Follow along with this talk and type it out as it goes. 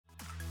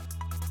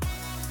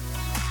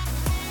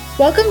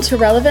Welcome to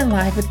Relevant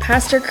Live with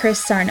Pastor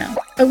Chris Sarno,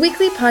 a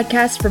weekly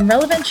podcast from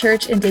Relevant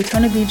Church in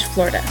Daytona Beach,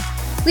 Florida.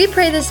 We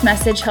pray this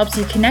message helps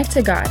you connect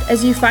to God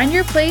as you find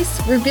your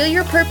place, reveal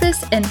your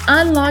purpose, and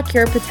unlock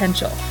your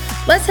potential.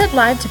 Let's head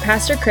live to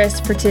Pastor Chris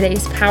for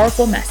today's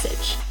powerful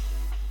message.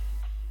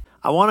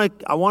 I want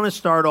to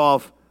start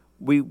off.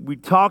 We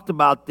talked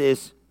about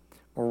this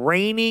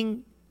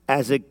reigning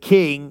as a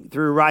king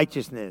through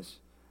righteousness,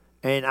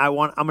 and I'm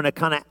going to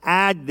kind of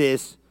add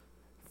this.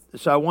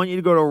 So I want you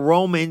to go to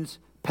Romans.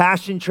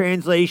 Passion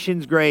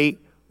Translation's great.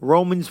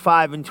 Romans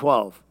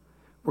 5:12.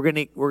 We're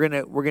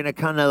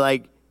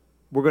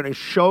gonna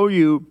show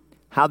you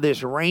how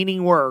this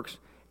reigning works,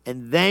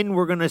 and then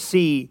we're gonna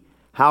see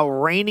how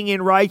reigning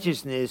in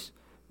righteousness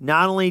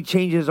not only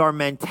changes our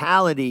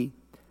mentality,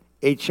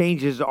 it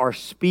changes our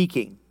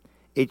speaking,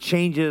 it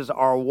changes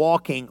our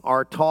walking,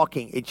 our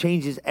talking, it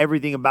changes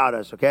everything about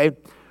us. Okay,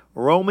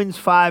 Romans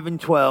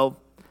 5:12.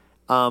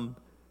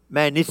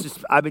 Man,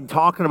 I've been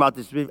talking about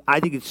this.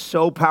 I think it's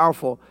so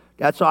powerful.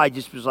 That's why I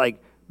just was like,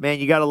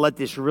 man, you got to let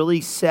this really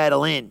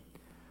settle in.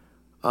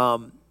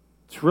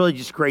 It's really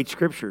just great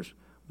scriptures.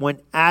 When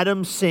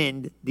Adam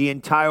sinned, the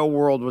entire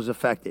world was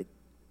affected.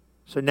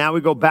 So now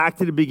we go back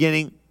to the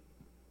beginning.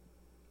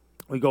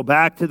 We go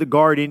back to the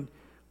garden.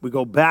 We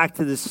go back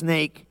to the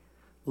snake.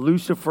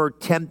 Lucifer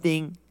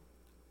tempting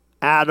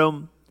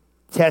Adam,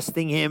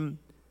 testing him.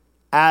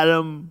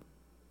 Adam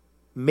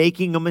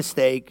making a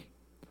mistake.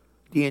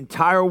 The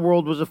entire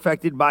world was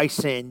affected by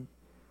sin.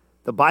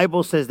 The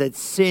Bible says that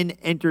sin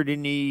entered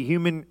into the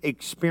human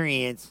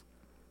experience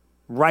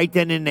right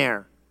then and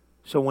there.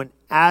 So when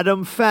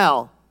Adam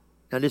fell,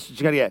 now this is what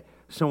you got to get.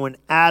 So when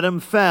Adam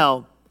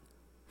fell,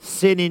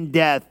 sin and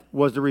death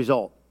was the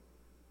result.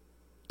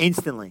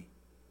 Instantly.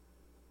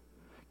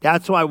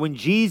 That's why when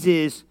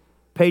Jesus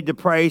paid the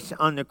price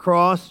on the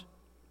cross,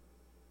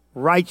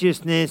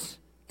 righteousness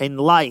and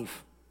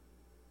life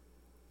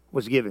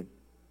was given.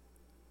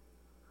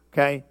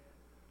 Okay?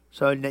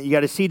 So you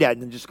got to see that.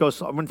 And just go,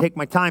 so I'm going to take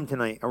my time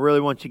tonight. I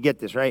really want you to get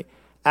this, right?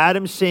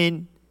 Adam's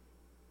sin,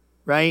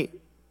 right?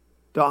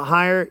 The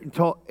higher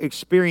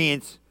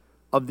experience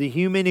of the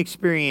human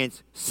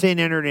experience, sin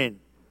entered in.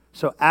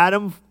 So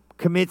Adam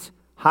commits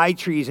high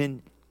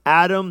treason.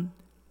 Adam's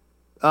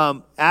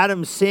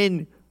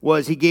sin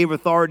was he gave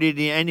authority to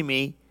the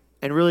enemy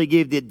and really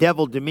gave the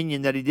devil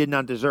dominion that he did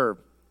not deserve.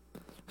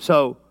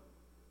 So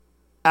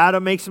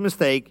Adam makes a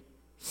mistake.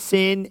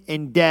 Sin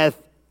and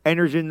death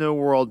enters into the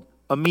world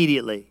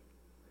immediately.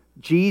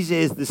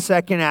 Jesus, the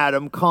second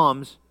Adam,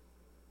 comes,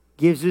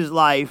 gives his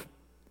life,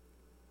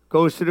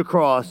 goes to the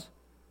cross,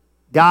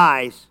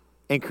 dies,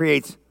 and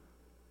creates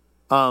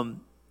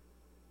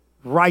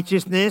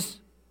righteousness,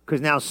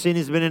 because now sin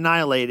has been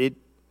annihilated.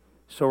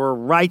 So we're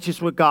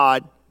righteous with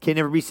God, can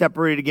never be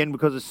separated again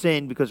because of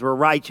sin, because we're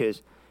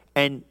righteous,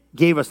 and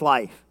gave us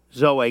life,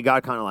 Zoe,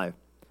 God kind of life.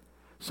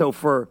 So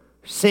for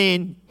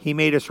sin, he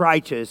made us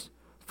righteous.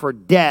 For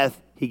death,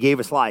 he gave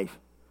us life.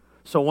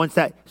 So once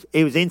that,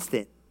 it was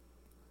instant.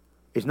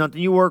 It's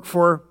nothing you work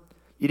for.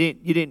 You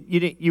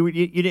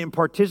didn't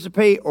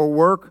participate or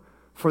work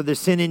for the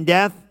sin and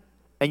death,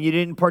 and you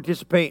didn't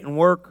participate and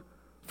work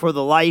for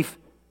the life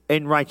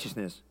and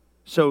righteousness.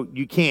 So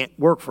you can't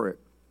work for it.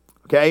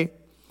 Okay?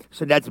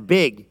 So that's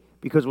big,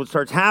 because what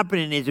starts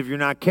happening is if you're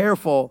not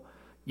careful,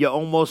 you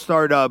almost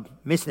start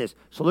missing this.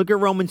 So look at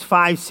Romans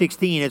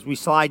 5:16 as we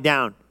slide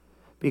down,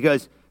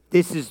 because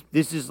this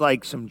is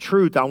like some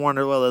truth I want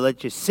to really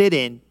let you sit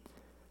in.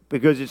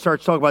 Because it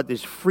starts talking about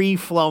this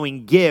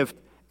free-flowing gift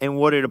and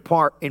what it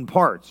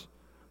imparts.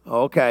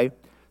 Okay,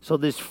 so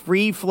this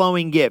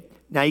free-flowing gift.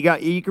 Now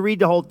you can read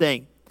the whole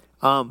thing.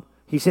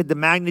 He said the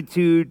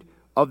magnitude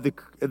of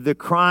the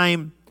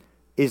crime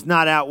is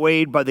not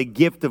outweighed by the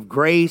gift of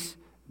grace.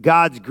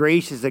 God's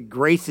grace is a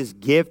gracious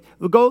gift.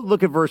 We'll go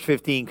look at verse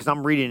 15 because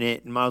I'm reading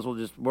it and might as well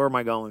just, where am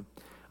I going?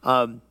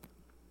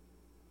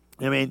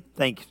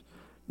 Thanks.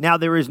 Now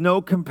there is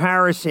no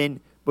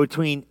comparison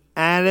between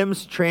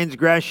Adam's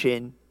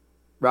transgression,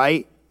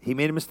 right? He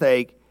made a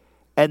mistake.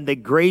 And the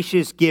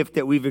gracious gift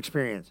that we've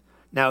experienced.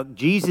 Now,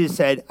 Jesus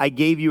said, I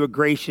gave you a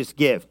gracious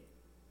gift.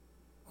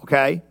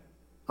 Okay?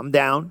 I'm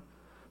down.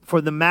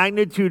 For the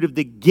magnitude of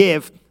the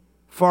gift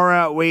far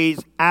outweighs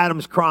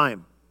Adam's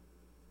crime.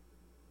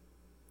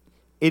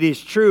 It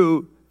is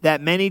true that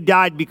many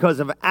died because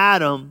of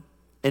Adam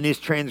and his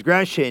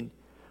transgression,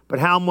 but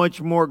how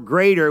much more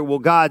greater will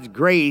God's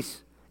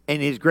grace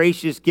and his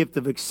gracious gift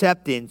of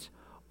acceptance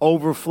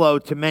overflow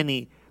to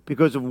many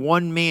because of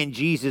one man,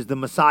 Jesus, the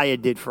Messiah,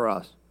 did for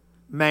us.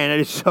 Man, that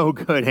is so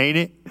good, ain't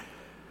it?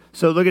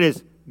 So look at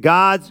this.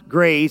 God's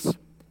grace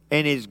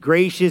and his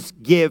gracious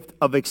gift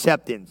of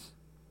acceptance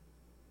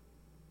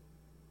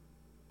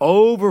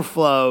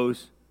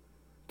overflows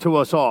to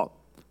us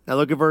all. Now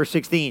look at verse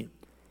 16.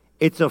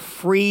 It's a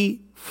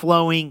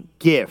free-flowing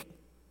gift.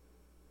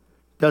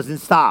 Doesn't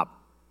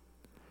stop.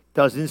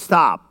 Doesn't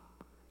stop.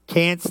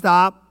 Can't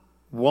stop.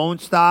 Won't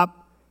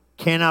stop.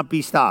 Cannot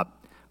be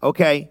stopped.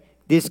 Okay,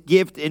 this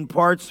gift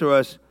imparts to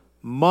us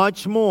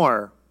much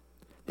more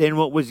than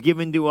what was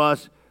given to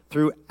us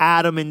through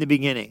Adam in the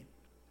beginning.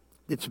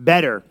 it's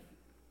better.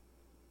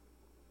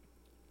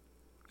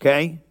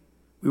 Okay?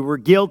 We were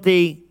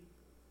guilty,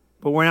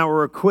 but now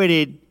we're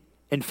acquitted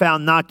and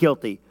found not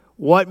guilty.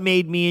 What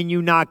made me and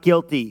you not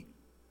guilty?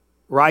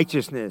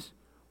 Righteousness.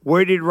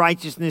 Where did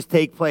righteousness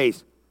take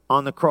place?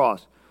 On the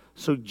cross.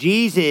 So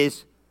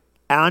Jesus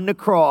on the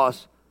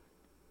cross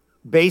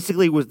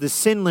basically was the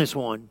sinless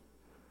one,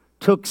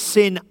 took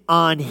sin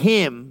on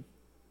him.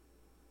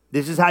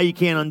 This is how you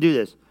can't undo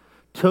this.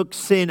 Took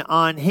sin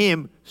on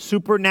him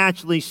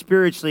supernaturally,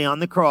 spiritually on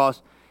the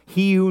cross.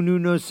 He who knew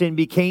no sin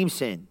became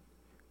sin.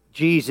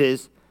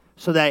 Jesus,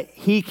 so that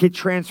he could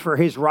transfer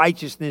his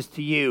righteousness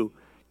to you,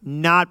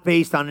 not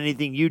based on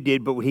anything you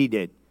did, but what he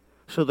did.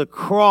 So the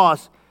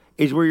cross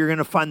is where you're going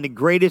to find the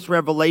greatest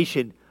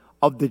revelation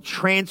of the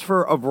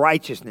transfer of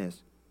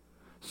righteousness.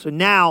 So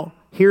now,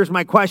 here's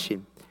my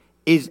question.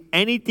 Is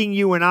anything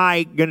you and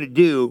I going to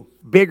do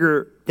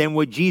bigger than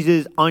what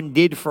Jesus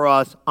undid for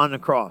us on the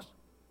cross?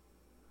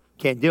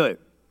 Can't do it.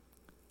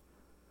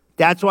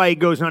 That's why he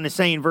goes on to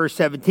say in verse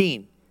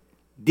 17,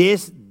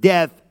 this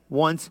death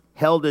once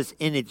held us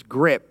in its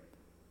grip,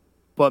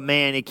 but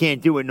man, it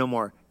can't do it no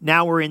more.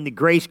 Now we're in the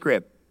grace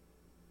grip.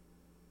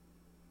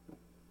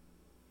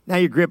 Now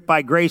you're gripped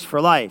by grace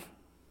for life.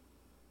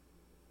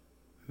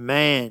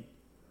 Man.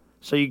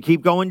 So you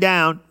keep going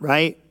down,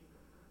 right?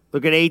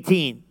 Look at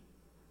 18.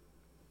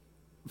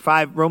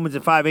 Romans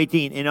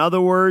 5:18. In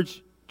other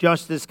words,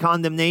 just as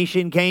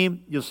condemnation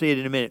came, you'll see it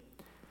in a minute.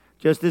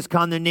 Just as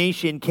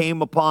condemnation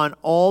came upon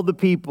all the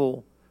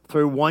people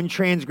through one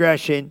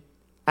transgression,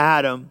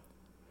 Adam,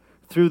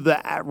 through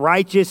the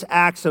righteous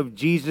acts of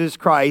Jesus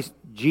Christ,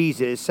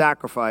 Jesus'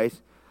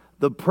 sacrifice,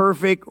 the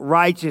perfect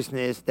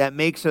righteousness that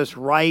makes us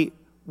right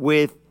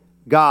with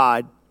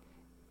God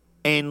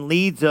and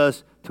leads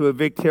us to a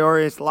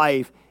victorious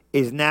life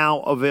is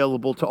now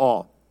available to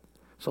all.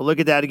 So look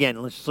at that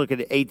again. Let's just look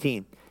at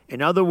 18.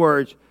 In other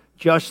words,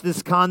 just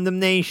this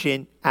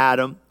condemnation,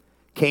 Adam,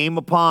 came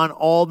upon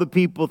all the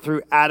people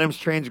through Adam's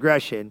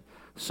transgression.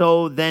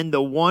 So then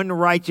the one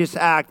righteous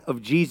act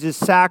of Jesus'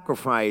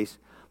 sacrifice,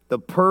 the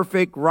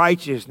perfect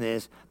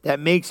righteousness that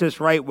makes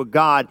us right with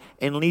God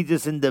and leads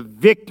us into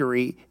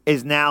victory,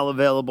 is now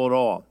available to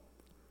all.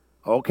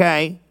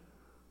 Okay.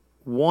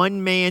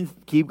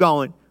 Keep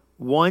going.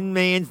 One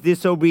man's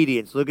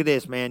disobedience. Look at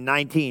this, man.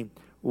 19.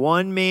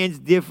 One man's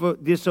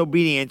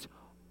disobedience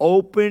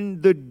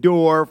opened the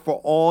door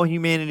for all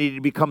humanity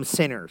to become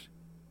sinners.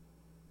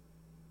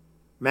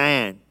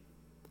 Man.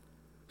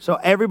 So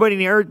everybody in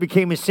the earth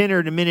became a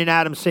sinner the minute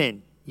Adam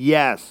sinned.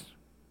 Yes.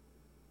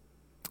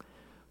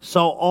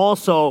 So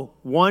also,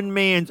 one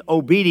man's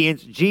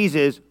obedience,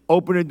 Jesus,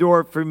 opened the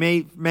door for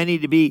many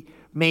to be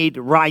made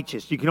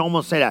righteous. You can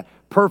almost say that.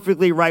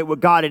 Perfectly right with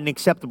God and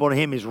acceptable to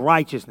him is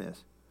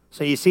righteousness.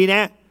 So you see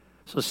that?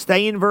 So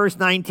stay in verse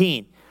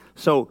 19.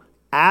 So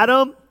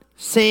Adam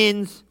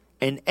sins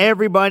and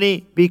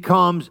everybody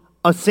becomes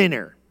a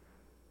sinner.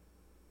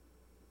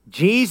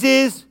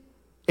 Jesus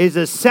is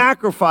a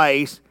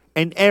sacrifice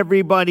and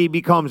everybody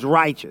becomes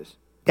righteous.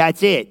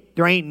 That's it.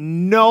 There ain't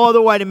no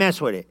other way to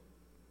mess with it.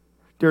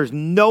 There's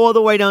no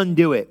other way to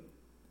undo it.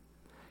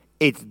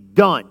 It's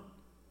done.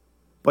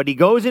 But he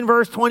goes in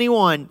verse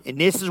 21, and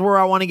this is where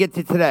I want to get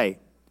to today.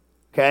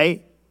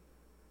 Okay?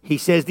 He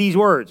says these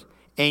words,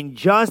 and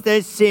just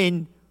as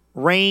sin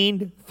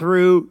reigned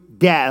through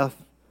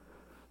death,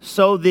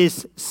 so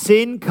this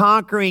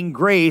sin-conquering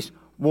grace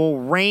will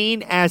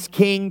reign as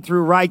king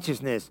through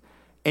righteousness,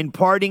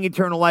 imparting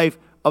eternal life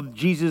of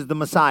Jesus the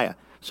Messiah.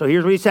 So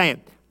here's what he's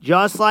saying.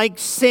 Just like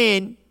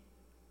sin,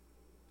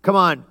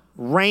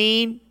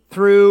 reigned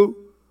through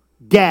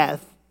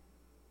death,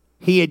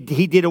 he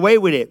did away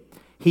with it.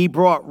 He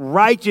brought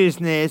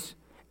righteousness,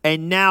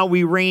 and now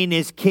we reign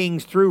as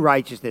kings through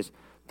righteousness.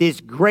 This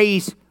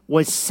grace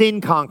was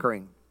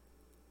sin-conquering.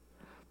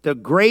 The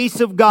grace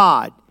of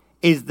God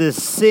is the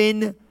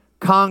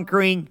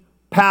sin-conquering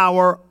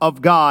power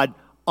of God,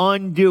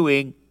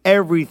 undoing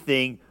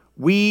everything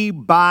we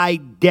by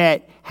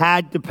debt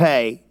had to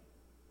pay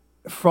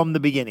from the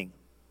beginning.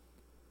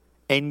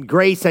 And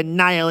grace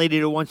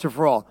annihilated it once and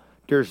for all.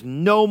 There's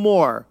no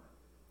more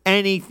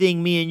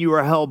anything me and you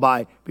are held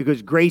by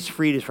because grace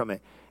freed us from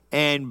it.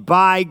 And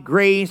by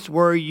grace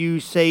were you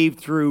saved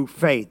through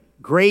faith.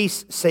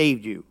 Grace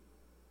saved you.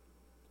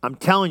 I'm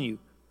telling you,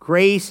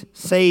 grace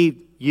saved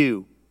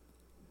you.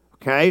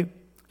 Okay?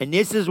 And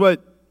this is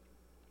what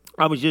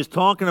I was just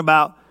talking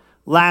about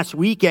last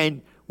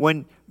weekend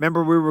when,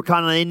 remember, we were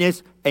kind of in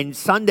this, and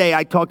Sunday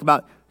I talked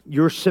about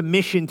your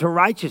submission to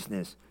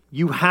righteousness.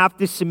 You have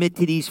to submit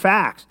to these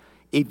facts.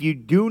 If you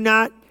do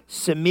not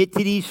submit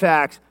to these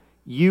facts,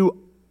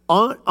 you,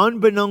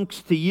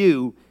 unbeknownst to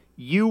you,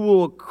 you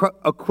will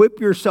equip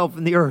yourself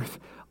in the earth,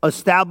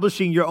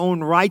 establishing your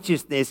own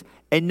righteousness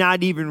and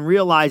not even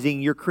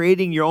realizing you're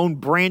creating your own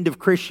brand of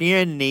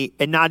Christianity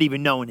and not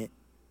even knowing it.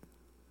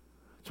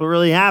 That's what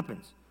really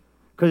happens.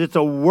 Because it's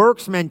a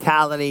works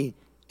mentality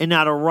and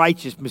not a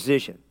righteous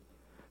position.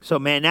 So,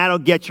 man, that'll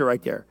get you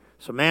right there.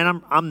 So,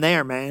 man, I'm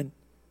there, man.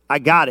 I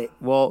got it.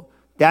 Well,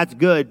 that's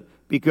good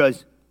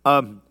because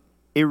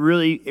it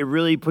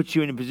really puts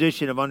you in a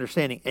position of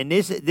understanding. And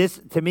this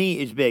to me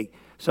is big.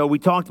 So we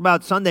talked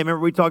about Sunday. Remember,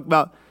 we talked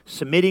about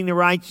submitting to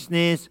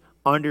righteousness,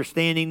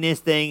 understanding this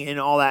thing, and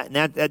all that.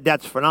 And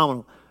that's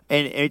phenomenal.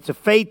 And it's a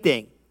faith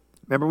thing.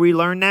 Remember, we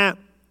learned that?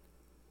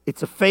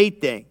 It's a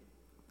faith thing.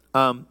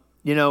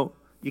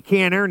 You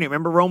can't earn it.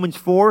 Remember Romans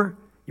 4?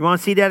 You want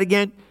to see that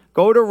again?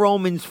 Go to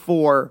Romans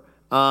 4.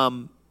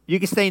 You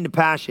can stay in the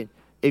Passion.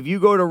 If you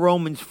go to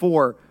Romans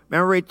 4,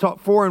 remember we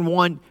talked 4 and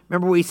 1.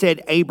 Remember we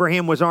said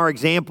Abraham was our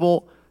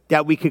example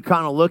that we could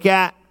kind of look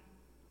at?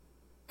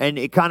 And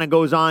it kind of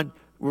goes on.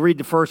 We'll read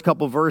the first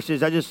couple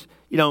verses.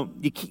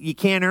 You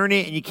can't earn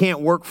it and you can't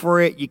work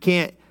for it. You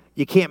can't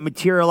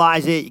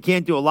materialize it. You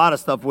can't do a lot of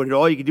stuff with it.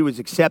 All you can do is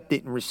accept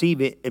it and receive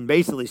it and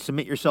basically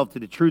submit yourself to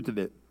the truth of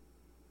it.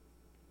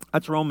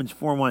 That's Romans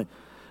 4:1.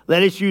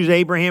 Let us use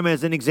Abraham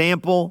as an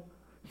example.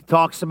 He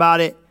talks about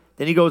it.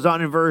 Then he goes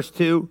on in verse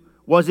 2.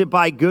 Was it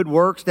by good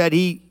works that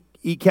he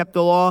kept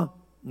the law?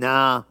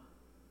 Nah.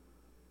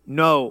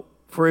 No.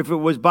 For if it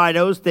was by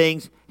those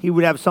things, he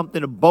would have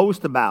something to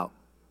boast about.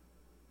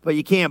 But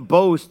you can't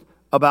boast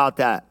about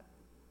that.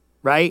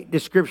 Right? The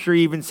scripture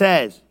even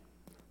says,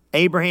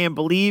 Abraham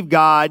believed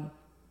God,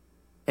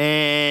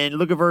 and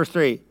look at verse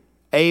 3.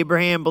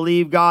 Abraham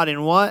believed God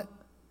in what?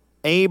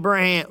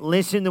 Abraham,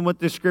 listen to what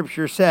the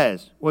scripture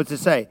says. What's it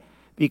say?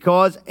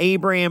 Because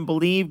Abraham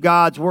believed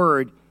God's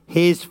word,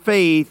 his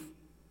faith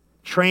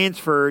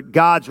transferred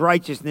God's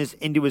righteousness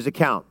into his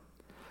account.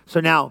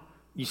 So now,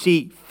 you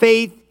see,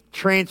 faith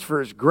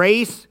transfers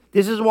grace.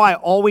 This is why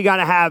all we got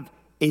to have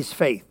is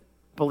faith,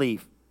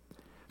 belief.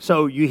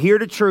 So you hear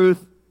the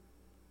truth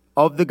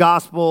of the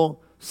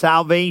gospel,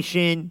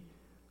 salvation,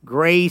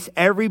 grace,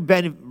 every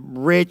benefit,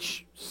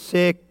 rich,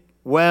 sick,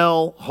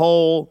 well,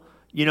 whole,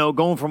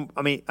 going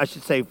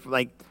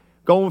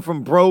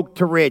from broke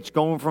to rich,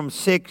 going from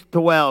sick to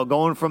well,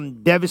 going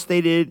from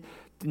devastated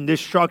to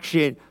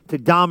destruction to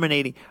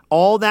dominating.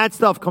 All that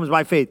stuff comes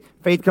by faith.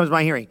 Faith comes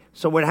by hearing.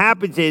 So what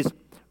happens is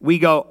we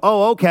go,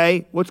 oh,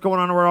 okay, what's going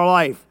on in our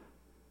life?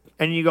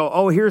 And you go,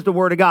 oh, here's the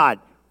word of God.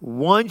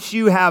 Once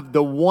you have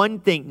the one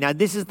thing, now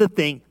this is the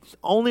thing, it's the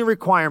only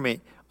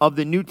requirement of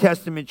the New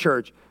Testament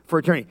church for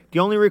eternity. The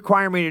only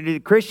requirement of the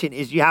Christian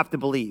is you have to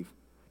believe.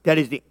 That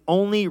is the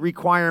only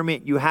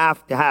requirement you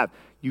have to have.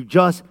 You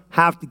just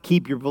have to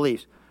keep your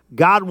beliefs.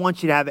 God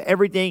wants you to have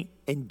everything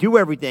and do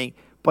everything,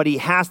 but he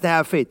has to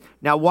have faith.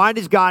 Now, why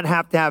does God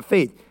have to have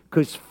faith?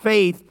 Because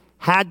faith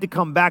had to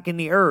come back in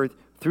the earth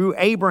through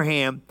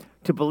Abraham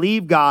to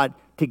believe God,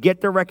 to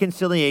get the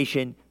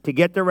reconciliation, to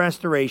get the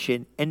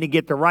restoration, and to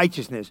get the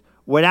righteousness.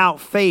 Without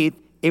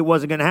faith, it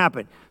wasn't going to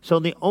happen. So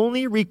the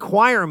only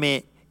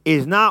requirement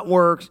is not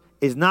works,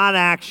 is not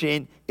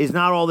action, is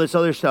not all this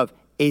other stuff,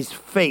 is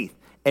faith.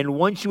 And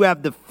once you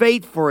have the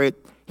faith for it,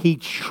 he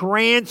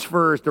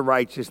transfers the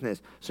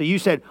righteousness. So you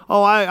said,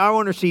 oh, I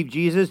want to receive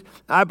Jesus.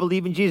 I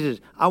believe in Jesus.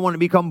 I want to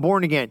become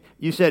born again.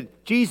 You said,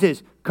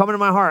 Jesus, come into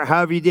my heart,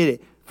 however you did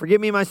it.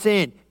 Forgive me my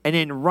sin. And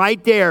then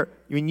right there,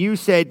 when you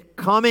said,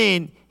 come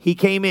in, he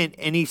came in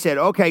and he said,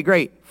 okay,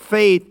 great.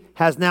 Faith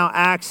has now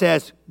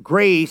accessed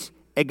grace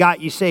and got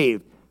you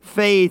saved.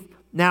 Faith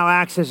now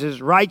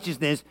accesses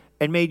righteousness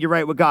and made you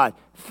right with God.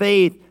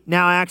 Faith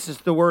now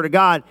accesses the word of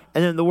God,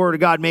 and then the word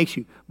of God makes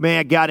you,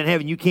 man, God in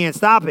heaven. You can't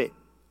stop it.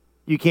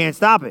 You can't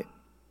stop it.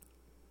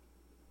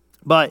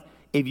 But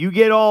if you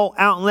get all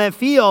out in left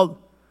field,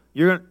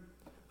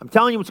 I'm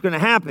telling you what's going to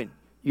happen.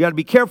 You got to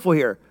be careful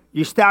here.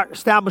 You start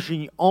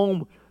establishing your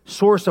own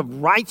source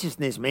of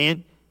righteousness,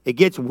 man. It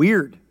gets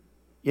weird.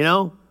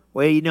 Well,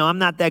 I'm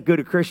not that good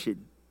a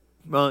Christian.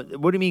 Well,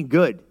 what do you mean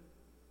good?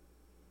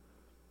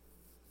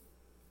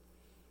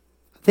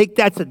 I think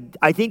that's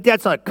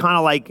a kind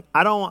of like,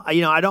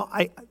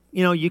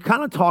 you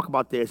kind of talk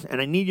about this, and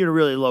I need you to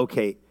really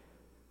locate.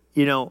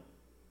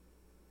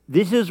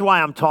 This is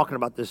why I'm talking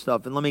about this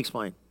stuff, and let me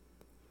explain.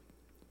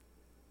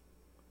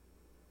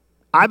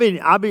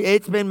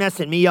 It's been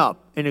messing me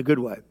up in a good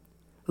way.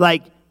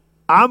 Like,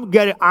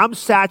 I'm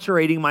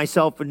saturating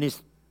myself in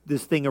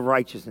this thing of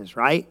righteousness,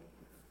 right?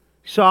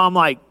 So I'm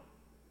like,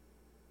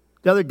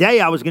 the other day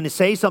I was going to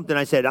say something.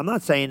 I said, I'm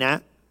not saying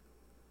that.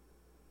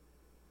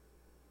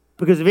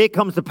 Because if it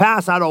comes to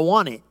pass, I don't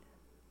want it.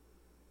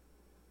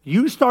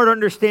 You start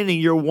understanding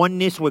your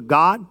oneness with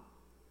God,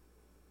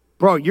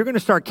 bro, you're going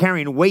to start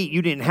carrying weight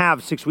you didn't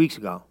have 6 weeks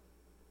ago.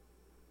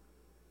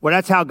 Well,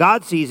 that's how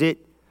God sees it.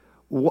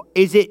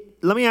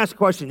 Let me ask a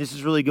question. This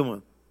is a really good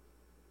one.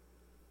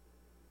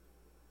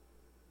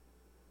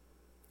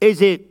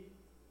 Is it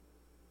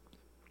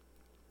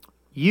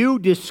you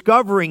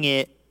discovering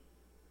it,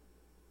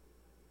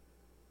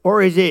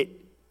 or is it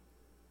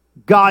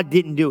God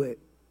didn't do it?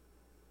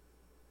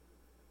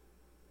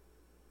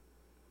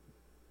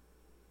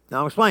 Now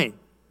I'm explaining.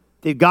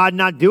 Did God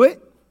not do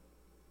it?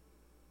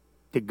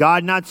 Did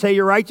God not say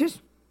you're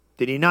righteous?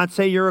 Did he not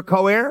say you're a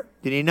co-heir?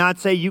 Did he not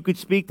say you could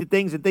speak to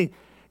things and things?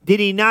 Did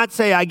he not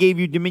say I gave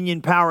you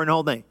dominion, power, and the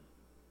whole thing?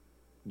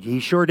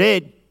 He sure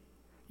did.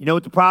 You know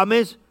what the problem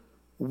is?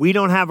 We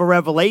don't have a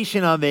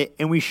revelation of it,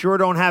 and we sure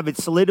don't have it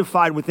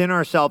solidified within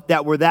ourselves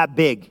that we're that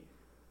big.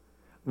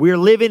 we're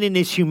living in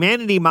this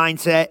humanity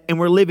mindset and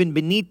we're living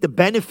beneath the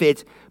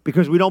benefits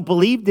because we don't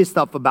believe this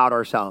stuff about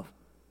ourselves.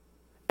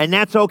 And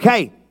that's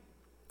okay.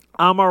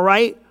 I'm all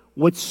right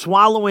with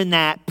swallowing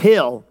that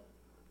pill,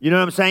 you know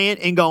what I'm saying?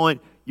 And going,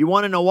 you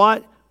want to know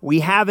what? We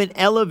haven't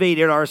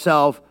elevated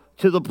ourselves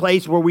to the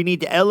place where we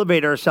need to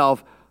elevate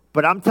ourselves.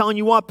 But I'm telling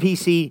you what,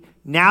 PC,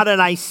 now that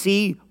I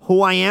see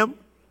who I am,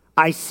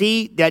 I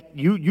see that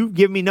you've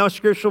given me no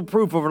scriptural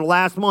proof over the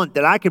last month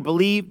that I could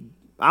believe.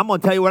 I'm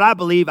going to tell you what I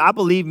believe. I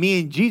believe me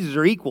and Jesus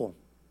are equal.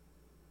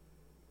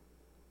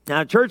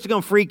 Now, the church is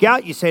going to freak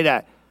out. You say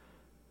that.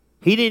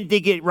 He didn't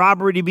think it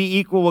robbery to be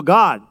equal with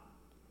God.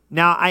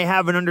 Now, I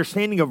have an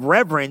understanding of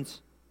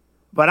reverence,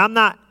 but I'm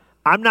not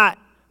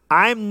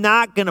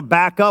going to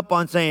back up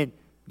on saying,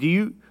 do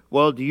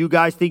you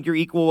guys think you're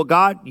equal with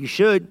God? You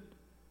should.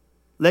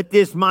 Let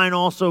this mind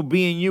also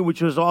be in you,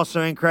 which was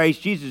also in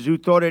Christ Jesus, who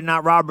thought it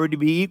not robbery to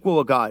be equal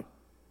with God.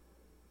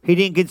 He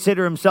didn't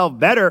consider himself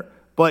better,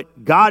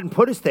 but God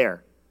put us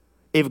there.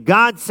 If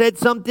God said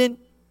something,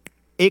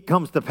 it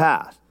comes to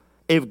pass.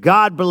 If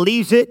God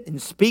believes it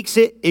and speaks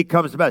it, it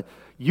comes to pass.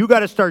 You got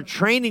to start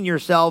training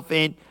yourself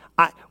in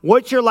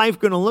what's your life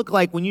going to look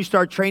like when you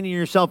start training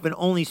yourself in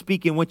only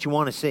speaking what you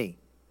want to see.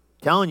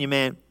 Telling you,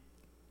 man,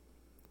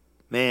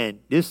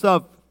 this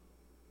stuff,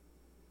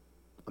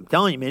 I'm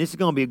telling you, man, this is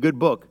going to be a good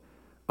book,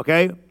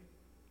 okay?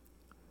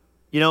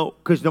 You know,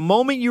 because the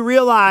moment you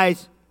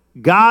realize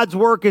God's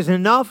work is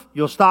enough,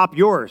 you'll stop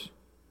yours.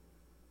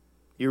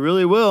 You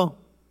really will.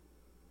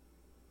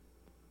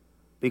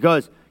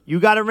 Because you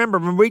got to remember,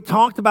 when we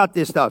talked about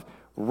this stuff,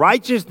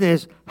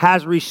 righteousness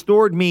has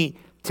restored me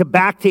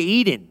back to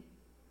Eden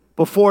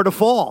before the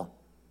fall.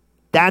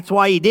 That's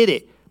why he did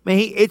it. Man,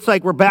 it's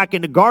like we're back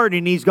in the garden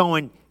and he's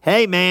going,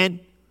 hey,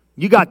 man,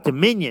 you got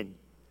dominion.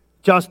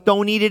 Just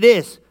don't eat of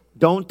this.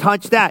 Don't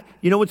touch that.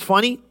 You know what's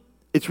funny?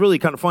 It's really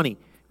kind of funny,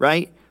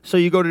 right? So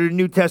you go to the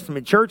New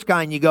Testament church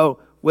guy and you go,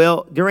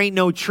 well, there ain't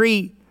no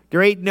tree.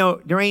 There ain't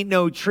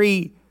no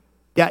tree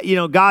that, you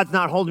know, God's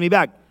not holding me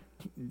back.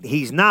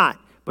 He's not.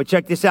 But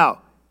check this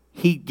out.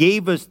 He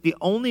gave us the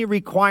only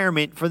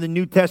requirement for the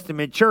New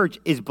Testament church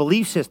is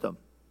belief system.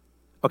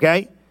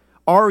 Okay?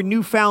 Our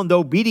newfound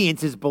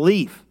obedience is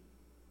belief.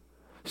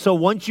 So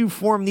once you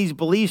form these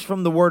beliefs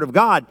from the Word of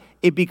God,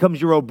 it becomes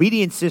your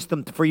obedience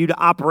system for you to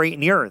operate in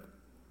the earth.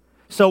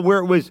 So where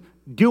it was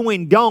do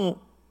and don't,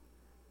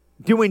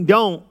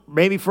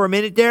 maybe for a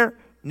minute there,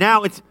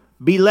 now it's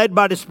be led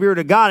by the Spirit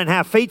of God and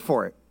have faith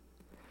for it.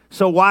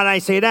 So why did I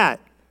say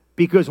that?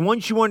 Because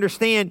once you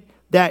understand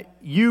that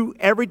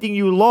everything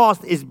you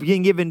lost is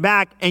being given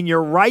back and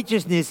your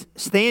righteousness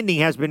standing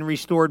has been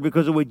restored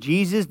because of what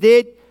Jesus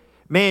did,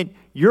 man,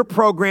 you're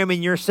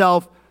programming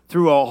yourself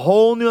through a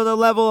whole new other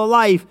level of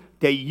life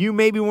that you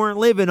maybe weren't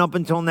living up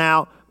until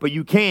now, but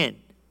you can.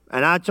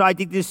 And that's why I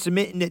think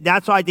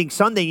that's why I think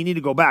Sunday you need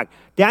to go back.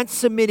 That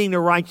submitting to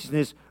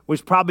righteousness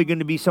was probably going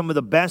to be some of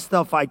the best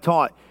stuff I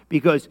taught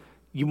because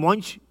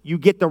once you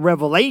get the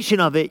revelation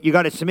of it, you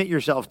got to submit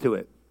yourself to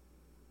it.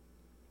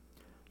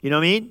 You know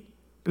what I mean?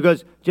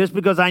 Because just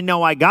because I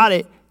know I got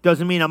it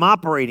doesn't mean I'm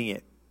operating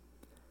it.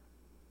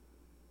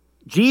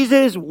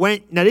 Jesus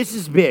went, now this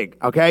is big,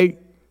 okay?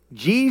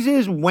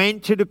 Jesus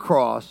went to the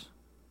cross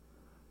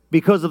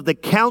because of the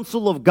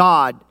counsel of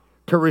God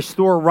to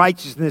restore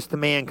righteousness to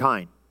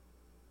mankind.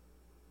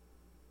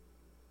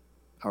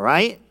 All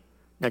right?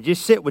 Now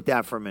just sit with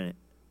that for a minute.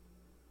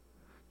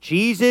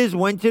 Jesus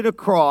went to the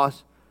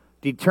cross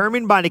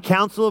determined by the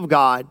counsel of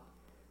God.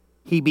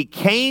 He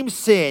became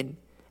sin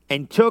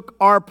and took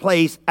our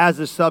place as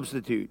a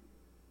substitute.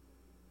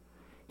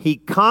 He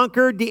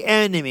conquered the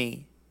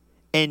enemy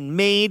and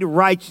made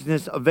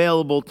righteousness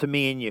available to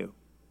me and you.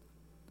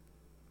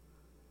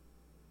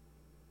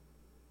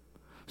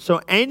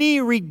 So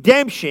any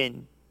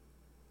redemption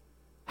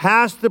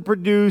has to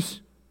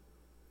produce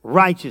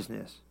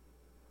righteousness.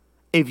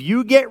 If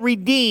you get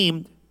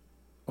redeemed,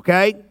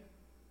 okay?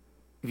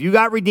 If you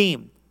got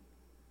redeemed,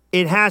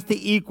 it has to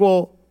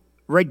equal,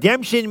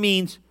 redemption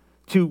means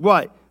to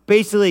what?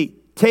 Basically,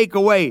 take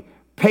away,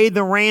 pay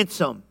the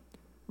ransom,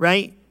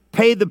 right?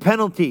 Pay the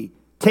penalty,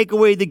 take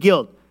away the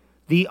guilt.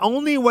 The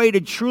only way to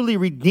truly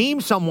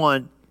redeem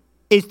someone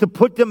is to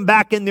put them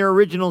back in their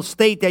original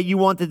state that you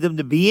wanted them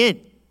to be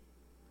in,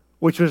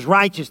 which was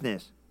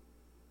righteousness.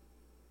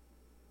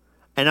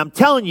 And I'm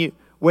telling you,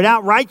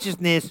 without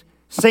righteousness,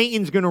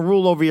 Satan's going to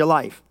rule over your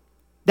life.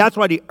 That's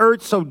why the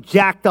earth's so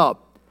jacked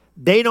up.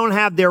 They don't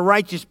have their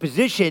righteous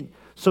position,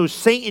 so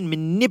Satan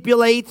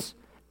manipulates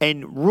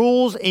and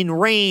rules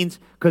and reigns,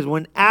 because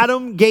when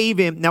Adam gave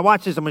him, now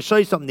watch this, I'm going to show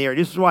you something there.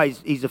 This is why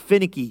he's a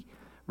finicky,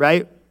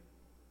 right?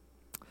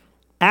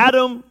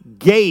 Adam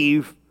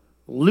gave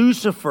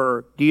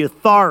Lucifer the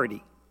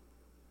authority,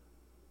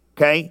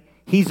 okay?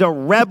 He's a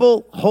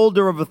rebel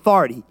holder of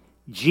authority.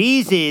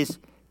 Jesus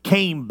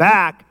came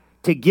back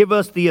to give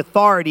us the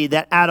authority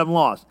that Adam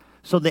lost.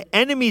 So the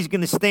enemy's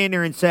going to stand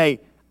there and say,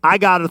 I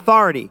got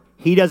authority.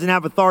 He doesn't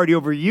have authority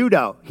over you,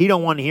 though. He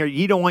don't want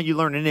you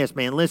learning this,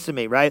 man. Listen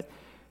to me, right?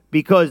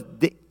 Because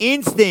the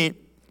instant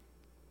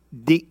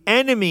the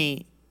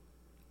enemy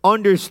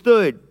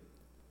understood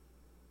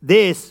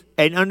this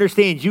and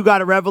understands you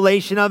got a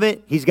revelation of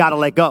it, he's got to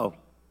let go.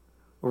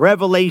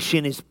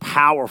 Revelation is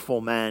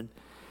powerful, man.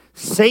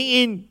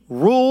 Satan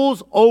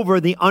rules over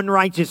the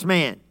unrighteous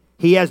man.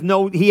 He has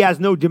no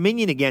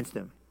dominion against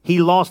him.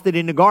 He lost it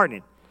in the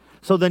garden.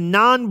 So the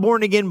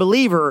non-born again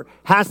believer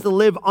has to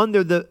live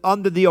under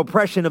the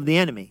oppression of the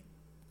enemy.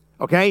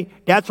 Okay?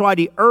 That's why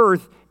the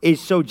earth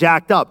is so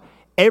jacked up.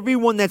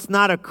 Everyone that's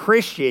not a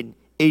Christian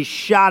is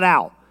shot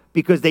out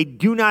because they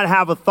do not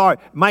have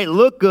authority. Might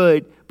look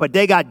good, but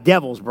they got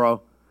devils,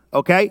 bro.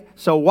 Okay?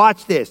 So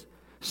watch this.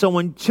 So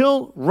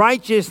until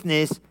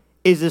righteousness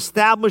is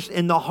established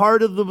in the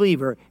heart of the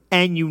believer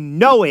and you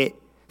know it,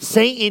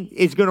 Satan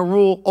is going to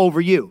rule over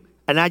you.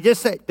 And I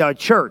just said the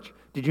church.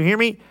 Did you hear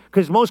me?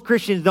 Because most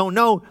Christians don't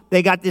know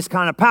they got this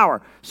kind of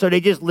power. So they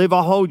just live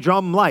a whole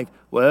drum life.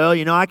 Well,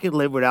 I could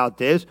live without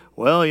this.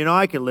 Well,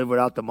 I could live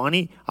without the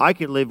money. I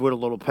could live with a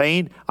little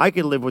pain. I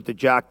could live with the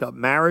jacked up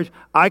marriage.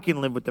 I can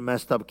live with the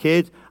messed up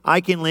kids.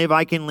 I can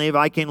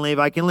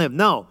live.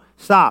 No,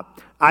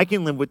 stop. I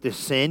can live with the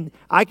sin.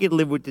 I can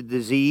live with the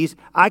disease.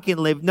 I can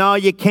live. No,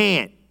 you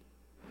can't.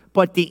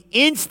 But the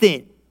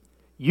instant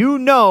you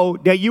know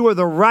that you are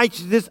the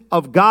righteousness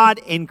of God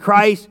in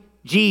Christ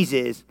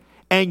Jesus,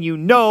 and you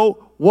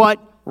know what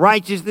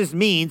righteousness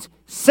means,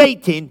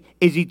 Satan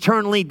is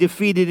eternally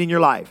defeated in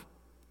your life.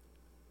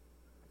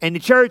 And the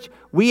church,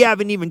 we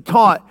haven't even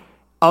taught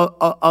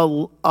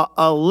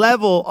a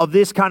level of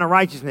this kind of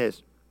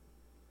righteousness.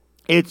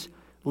 It's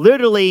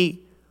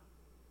literally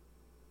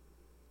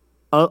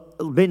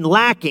been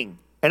lacking.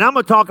 And I'm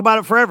going to talk about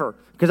it forever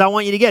because I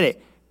want you to get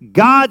it.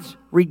 God's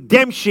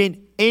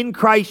redemption in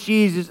Christ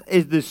Jesus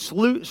is the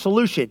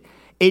solution.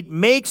 It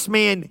makes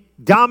man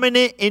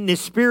dominant in the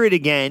spirit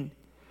again.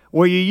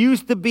 Where you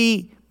used to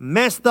be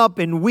messed up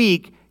and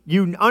weak,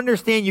 you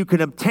understand you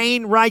can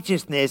obtain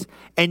righteousness,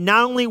 and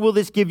not only will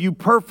this give you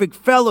perfect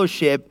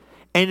fellowship,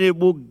 and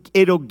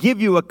it'll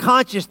give you a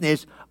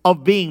consciousness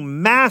of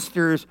being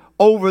masters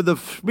over the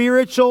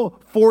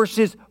spiritual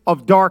forces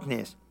of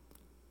darkness.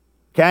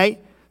 Okay?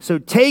 So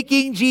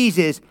taking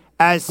Jesus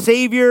as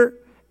Savior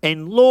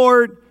and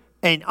Lord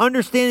and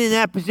understanding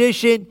that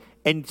position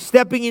and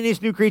stepping in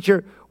this new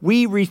creature,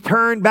 we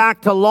return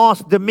back to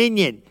lost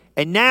dominion.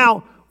 And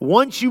now,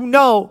 once you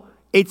know,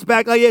 it's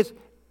back like this.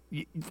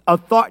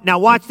 Now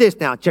watch this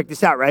now. Check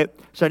this out, right?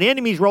 So the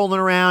enemy's rolling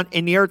around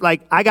in the earth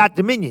like, I got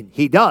dominion.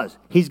 He does.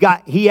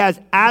 He has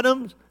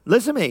Adam's,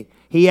 listen to me.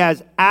 He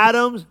has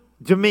Adam's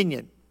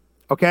dominion,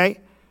 okay?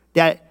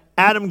 That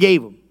Adam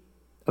gave him,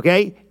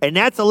 okay? And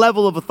that's a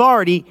level of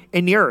authority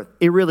in the earth.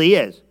 It really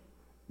is.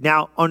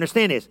 Now,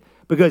 understand this,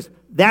 because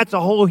that's a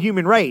whole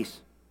human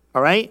race,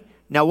 all right?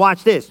 Now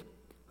watch this,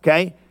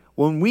 okay?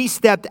 When we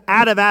stepped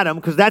out of Adam,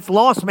 because that's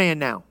lost man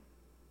now.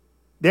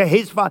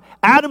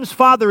 Adam's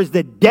father is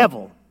the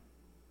devil.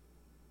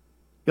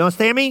 You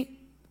understand me?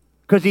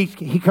 Because he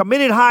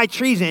committed high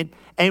treason,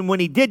 and when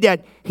he did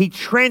that, he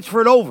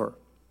transferred over.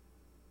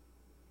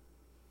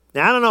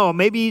 Now, I don't know,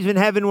 maybe he's in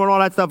heaven and all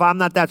that stuff. I'm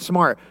not that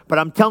smart, but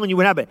I'm telling you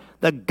what happened.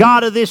 The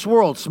God of this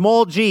world,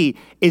 small g,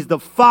 is the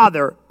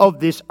father of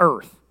this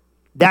earth.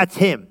 That's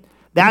him.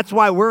 That's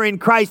why we're in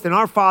Christ and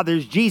our Father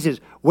is Jesus.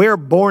 We're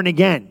born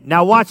again.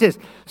 Now watch this.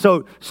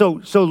 So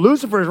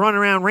Lucifer's running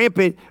around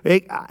rampant.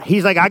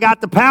 He's like, I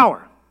got the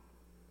power.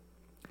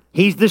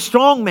 He's the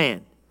strong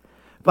man.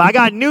 But I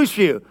got news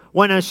for you.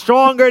 When a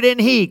stronger than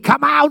he,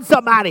 come out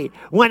somebody.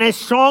 When a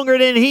stronger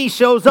than he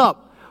shows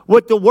up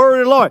with the word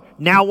of the Lord.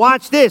 Now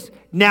watch this.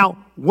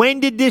 Now, when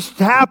did this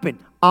happen?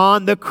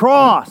 On the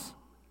cross.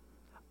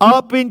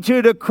 Up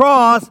into the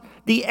cross,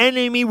 the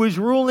enemy was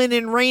ruling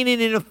and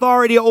reigning in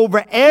authority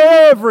over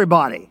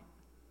everybody.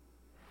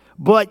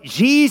 But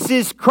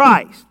Jesus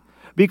Christ,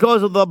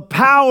 because of the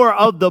power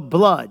of the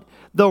blood,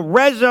 the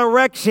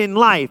resurrection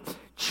life,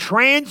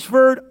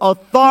 transferred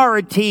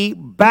authority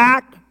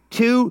back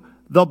to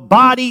the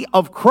body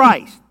of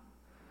Christ.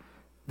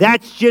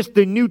 That's just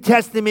the New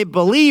Testament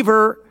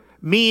believer,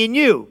 me and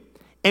you.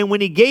 And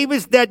when he gave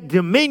us that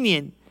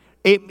dominion,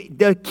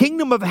 the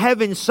kingdom of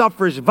heaven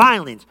suffers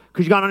violence.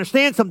 Because you got to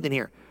understand something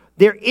here.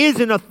 The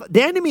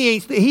enemy,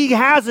 he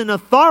has an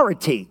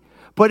authority.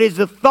 But his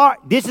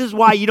authority, this is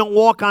why you don't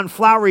walk on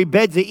flowery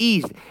beds of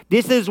ease.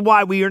 This is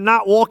why we are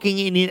not walking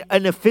in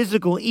a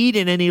physical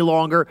Eden any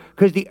longer,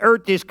 because the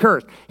earth is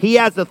cursed. He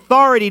has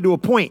authority to a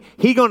point.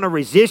 He's going to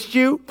resist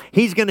you.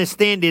 He's going to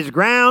stand his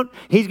ground.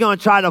 He's going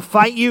to try to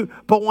fight you.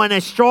 But when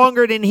a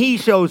stronger than he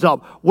shows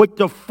up with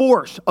the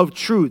force of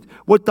truth,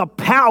 with the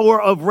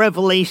power of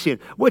revelation,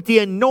 with the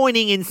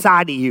anointing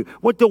inside of you,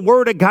 with the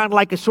word of God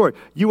like a sword,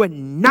 you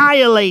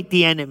annihilate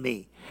the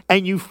enemy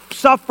and you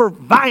suffer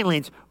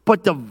violence.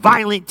 But the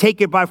violent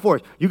take it by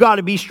force. You got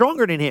to be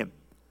stronger than him.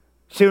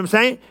 See what I'm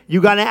saying?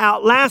 You got to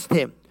outlast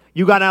him.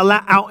 You got to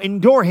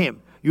out-endure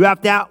him. You have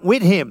to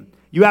outwit him.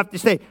 You have to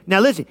stay. Now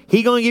listen,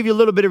 he's going to give you a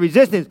little bit of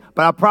resistance,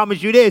 but I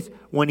promise you this,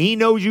 when he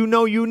knows you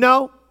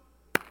know,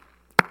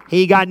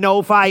 he got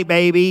no fight,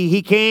 baby.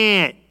 He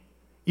can't.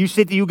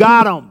 You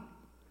got him.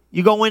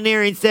 You go in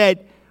there and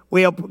said,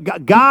 well,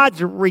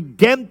 God's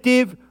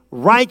redemptive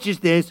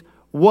righteousness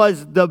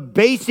was the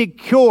basic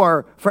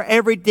cure for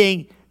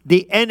everything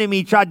the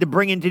enemy tried to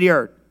bring into the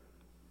earth.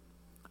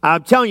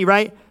 I'm telling you,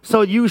 right?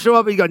 So you show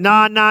up and you go,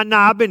 nah,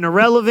 I've been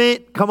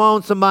irrelevant. Come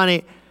on,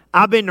 somebody.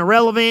 I've been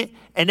irrelevant.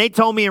 And they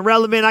told me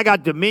irrelevant. I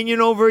got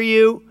dominion over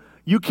you.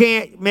 You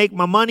can't make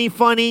my money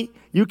funny.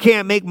 You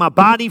can't make my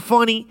body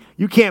funny.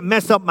 You can't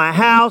mess up my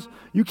house.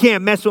 You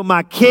can't mess with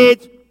my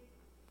kids.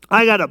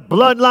 I got a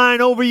bloodline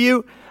over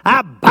you.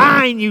 I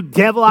bind you,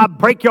 devil. I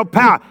break your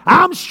power.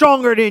 I'm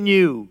stronger than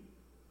you.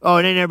 Oh,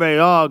 and then everybody,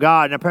 oh,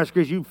 God. Now, Pastor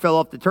Chris, you fell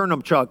off the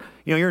turnip truck.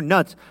 You know, you're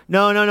nuts.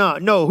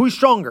 No. Who's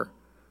stronger?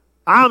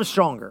 I'm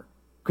stronger.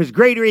 Because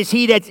greater is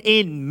he that's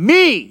in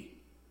me.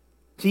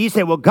 So you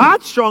say, well,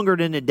 God's stronger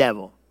than the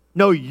devil.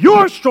 No,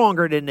 you're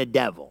stronger than the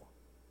devil.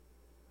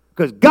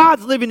 Because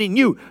God's living in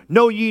you.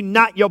 No, you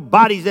not. Your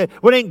body's there.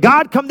 Well, then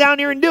God come down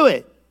here and do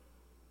it.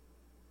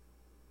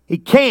 He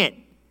can't.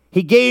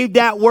 He gave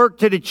that work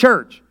to the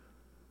church.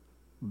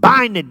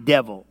 Bind the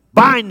devil.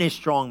 Bind this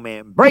strong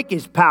man. Break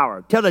his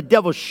power. Tell the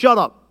devil, shut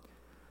up.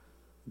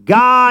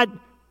 God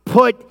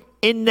put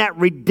in that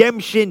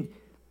redemption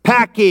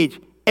package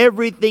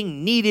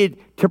everything needed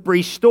to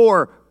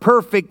restore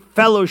perfect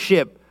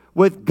fellowship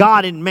with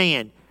God and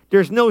man.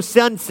 There's no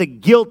sense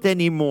of guilt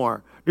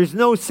anymore. There's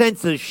no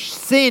sense of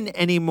sin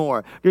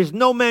anymore. There's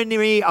no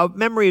memory of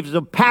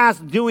the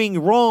past doing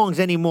wrongs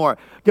anymore.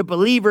 The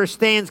believer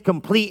stands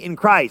complete in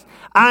Christ.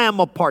 I am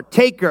a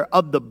partaker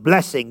of the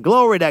blessing.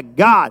 Glory to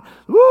God.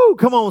 Woo,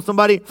 come on,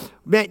 somebody.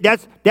 Man,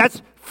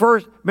 that's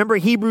first. Remember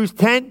Hebrews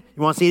 10?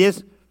 You want to see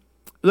this?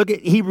 Look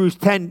at Hebrews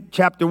 10,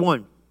 chapter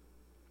 1.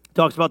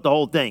 Talks about the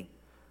whole thing.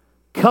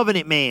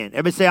 Covenant man.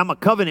 Everybody say, I'm a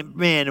covenant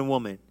man and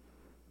woman.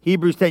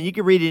 Hebrews 10. You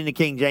can read it in the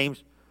King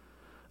James.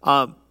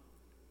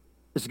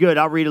 It's good.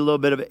 I'll read a little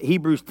bit of it.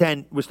 Hebrews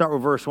 10. We'll start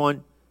with verse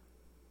 1.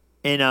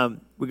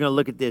 And we're going to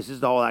look at this. This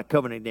is all that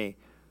covenant day.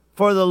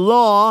 For the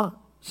law,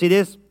 see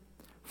this?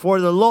 For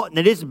the law.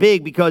 Now this is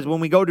big because when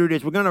we go through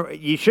this,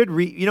 you should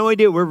read. You know what we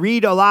do? We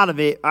read a lot of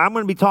it. I'm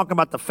going to be talking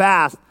about the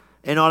fast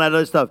and all that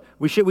other stuff.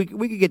 We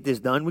could get this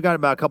done. We got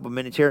about a couple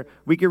minutes here.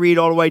 We could read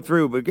all the way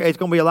through, but it's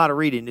going to be a lot of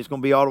reading. It's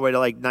going to be all the way to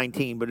like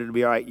 19, but it'll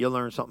be all right. You'll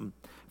learn something.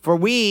 For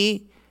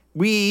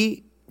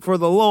for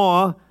the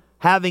law,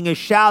 having a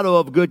shadow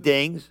of good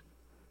things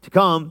to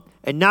come,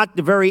 and not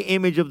the very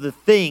image of the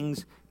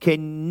things,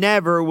 can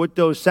never, with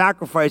those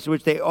sacrifices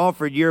which they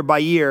offered year by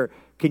year,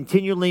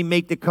 continually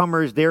make the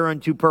comers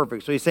thereunto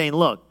perfect. So he's saying,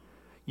 look,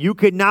 you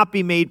could not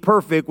be made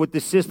perfect with the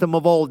system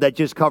of old that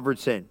just covered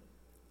sin.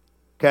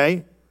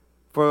 Okay?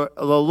 For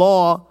the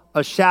law,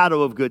 a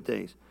shadow of good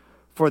things.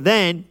 For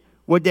then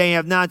would they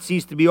have not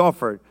ceased to be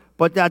offered,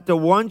 but that the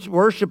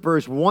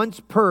worshippers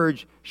once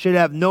purged should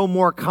have no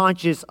more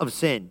conscience of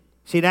sin.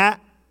 See that?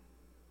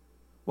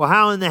 Well,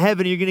 how in the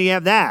heaven are you going to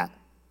have that?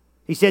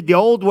 He said the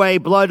old way,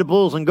 blood of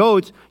bulls and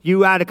goats,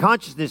 you had a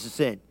consciousness of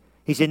sin.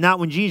 He said not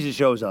when Jesus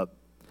shows up.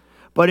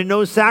 But in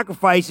those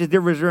sacrifices, there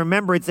was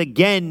remembrance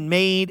again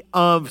made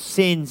of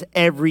sins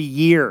every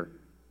year.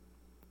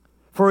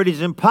 For it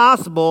is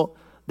impossible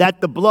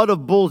that the blood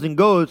of bulls and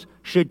goats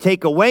should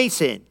take away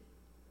sin.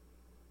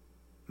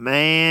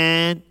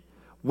 Man,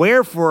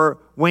 wherefore,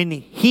 when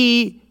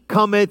he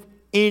cometh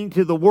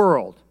into the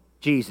world,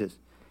 Jesus,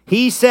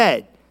 he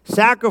said,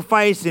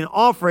 sacrifice and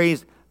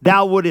offerings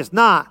thou wouldest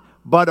not,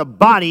 but a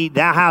body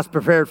thou hast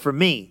prepared for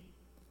me.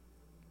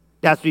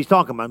 That's what he's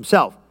talking about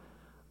himself.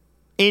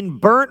 In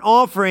burnt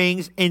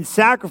offerings and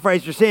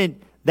sacrifice for sin,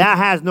 that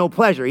has no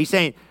pleasure. He's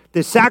saying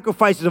the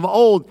sacrifices of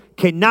old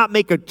cannot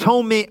make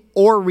atonement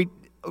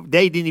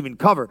they didn't even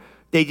cover.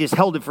 They just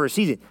held it for a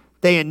season.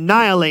 They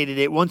annihilated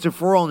it once and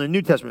for all in the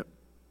New Testament.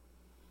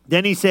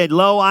 Then he said,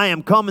 lo, I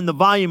am come in the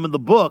volume of the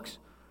books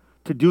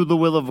to do the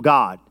will of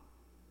God.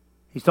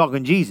 He's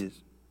talking Jesus.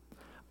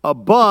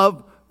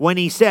 Above, when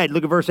he said,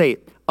 look at verse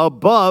 8.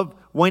 Above,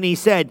 when he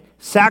said,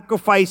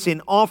 sacrifice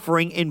and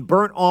offering and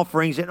burnt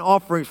offerings and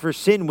offerings for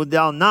sin would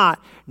thou not,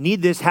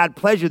 neither had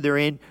pleasure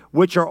therein,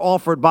 which are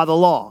offered by the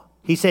law.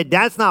 He said,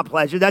 that's not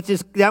pleasure.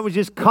 That was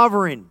just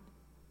covering.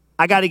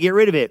 I got to get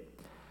rid of it.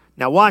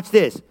 Now watch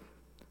this.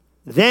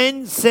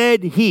 Then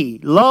said he,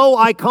 lo,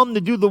 I come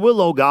to do the will,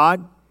 O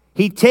God.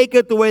 He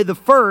taketh away the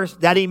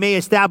first, that he may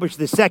establish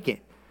the second.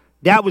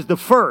 That was the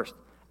first.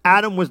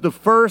 Adam was the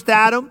first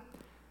Adam.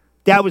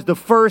 That was the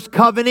first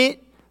covenant.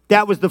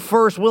 That was the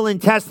first will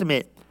and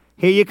testament.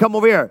 Here you come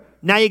over here.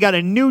 Now you got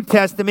a New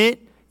Testament.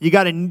 You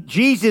got a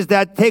Jesus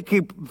that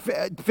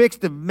fix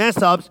the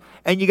mess ups,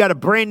 and you got a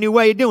brand new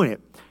way of doing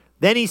it.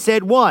 Then he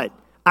said, what?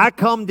 I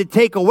come to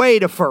take away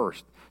the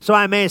first, so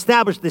I may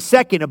establish the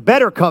second, a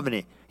better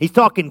covenant. He's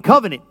talking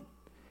covenant.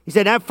 He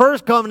said that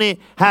first covenant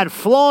had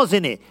flaws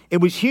in it. It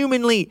was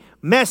humanly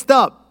messed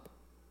up.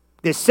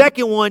 The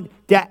second one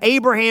that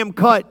Abraham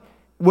cut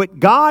with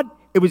God,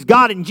 it was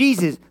God and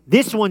Jesus.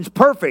 This one's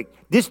perfect.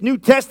 This New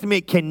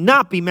Testament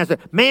cannot be messed up.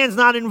 Man's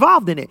not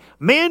involved in it.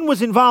 Man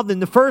was involved in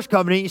the first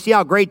covenant. You see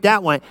how great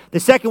that went. The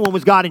second one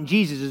was God and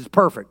Jesus. Is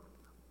perfect.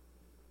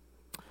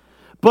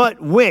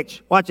 But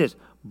which, watch this.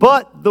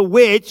 But the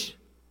which,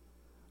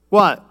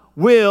 what?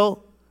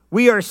 Will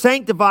We are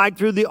sanctified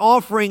through the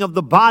offering of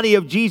the body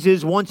of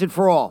Jesus once and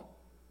for all.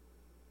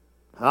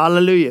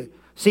 Hallelujah.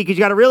 See, because you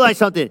got to realize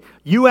something.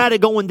 You had to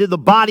go into the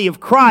body of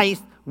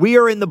Christ. We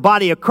are in the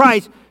body of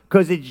Christ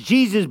because it's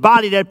Jesus'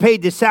 body that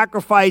paid the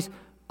sacrifice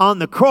on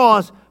the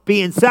cross,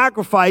 being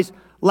sacrificed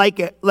like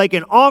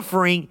an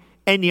offering.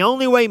 And the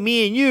only way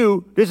me and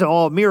you, this is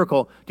all a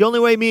miracle, the only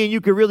way me and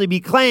you could really be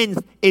cleansed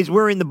is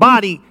we're in the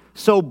body.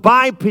 So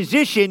by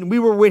position, we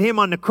were with him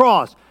on the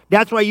cross.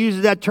 That's why he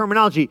uses that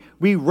terminology.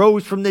 We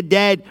rose from the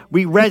dead.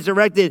 We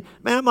resurrected.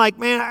 Man, I'm like,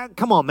 man,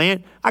 come on,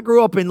 man. I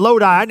grew up in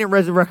Lodi. I didn't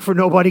resurrect for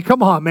nobody.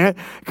 Come on, man.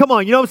 Come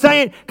on. You know what I'm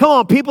saying? Come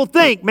on, people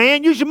think,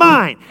 man. Use your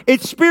mind.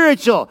 It's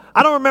spiritual.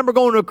 I don't remember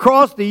going to a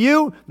cross. Do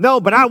you?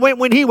 No, but I went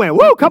when he went.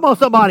 Woo, come on,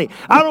 somebody.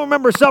 I don't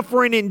remember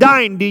suffering and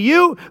dying. Do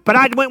you? But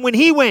I went when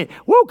he went.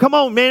 Woo, come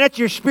on, man. That's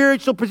your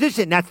spiritual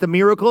position. That's the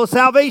miracle of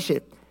salvation.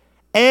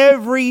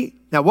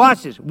 Now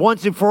watch this,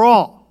 once and for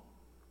all.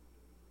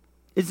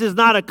 This is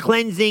not a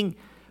cleansing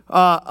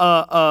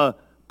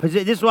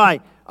position. This is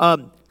why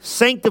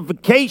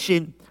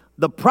sanctification,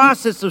 the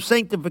process of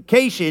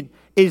sanctification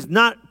is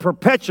not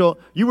perpetual.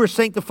 You were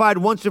sanctified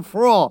once and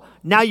for all.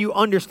 Now you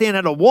understand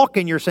how to walk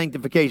in your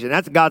sanctification.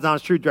 That's God's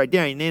honest truth right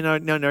there.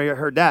 You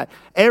heard that.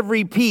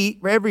 Every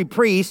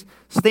priest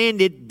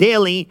standeth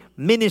daily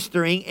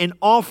ministering and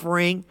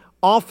offering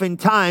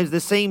oftentimes the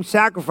same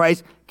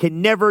sacrifice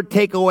can never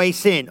take away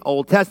sin.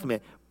 Old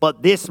Testament.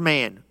 But this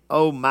man,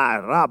 oh my,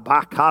 I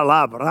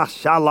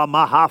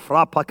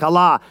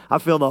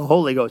feel the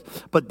Holy Ghost.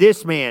 But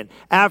this man,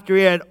 after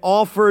he had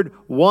offered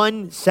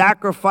one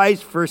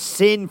sacrifice for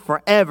sin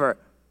forever,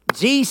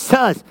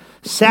 Jesus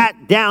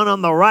sat down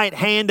on the right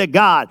hand of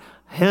God.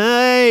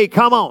 Hey,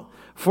 come on.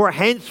 For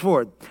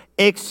henceforth,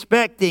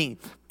 expecting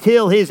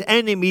till his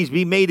enemies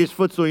be made his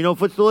footstool. You know what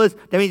footstool is?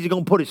 That means he's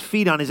going to put his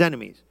feet on his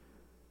enemies.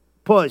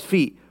 Put his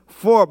feet.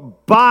 For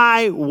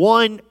by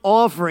one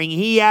offering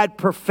he had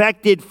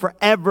perfected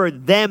forever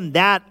them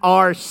that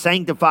are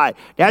sanctified.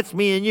 That's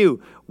me and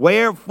you.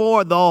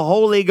 Wherefore the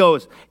Holy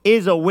Ghost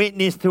is a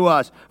witness to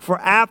us. For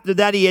after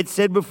that he had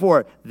said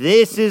before,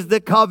 this is the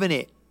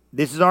covenant.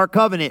 This is our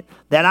covenant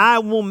that I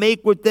will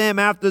make with them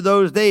after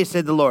those days,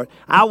 said the Lord.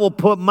 I will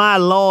put my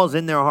laws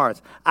in their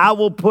hearts. I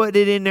will put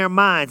it in their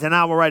minds, and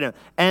I will write them.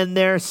 And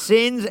their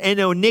sins and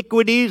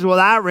iniquities will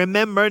I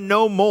remember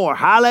no more.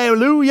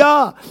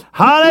 Hallelujah.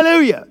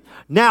 Hallelujah.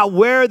 Now,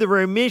 where the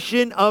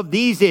remission of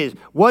these is.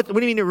 What do you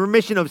mean the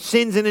remission of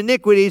sins and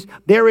iniquities?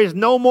 There is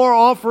no more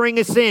offering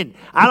of sin.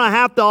 I don't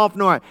have to offer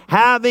nor.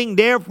 Having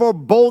therefore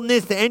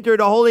boldness to enter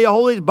the Holy of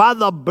Holies by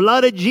the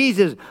blood of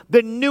Jesus,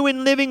 the new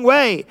and living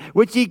way,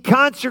 which he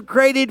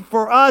consecrated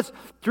for us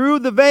through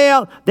the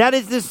veil, that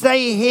is to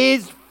say,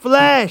 his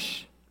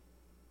flesh.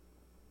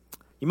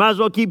 You might as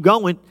well keep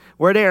going.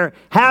 We're there.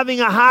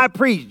 Having a high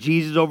priest,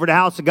 Jesus over the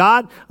house of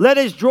God, let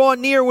us draw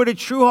near with a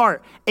true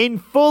heart in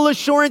full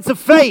assurance of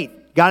faith.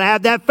 Got to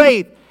have that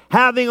faith.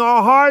 Having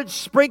our hearts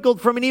sprinkled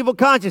from an evil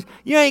conscience.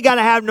 You ain't got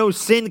to have no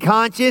sin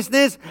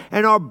consciousness.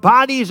 And our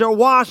bodies are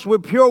washed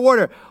with pure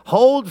water.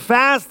 Hold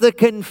fast the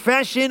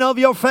confession of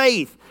your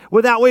faith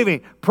without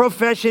wavering.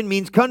 Profession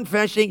means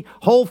confessing.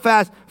 Hold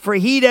fast. For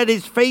he that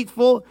is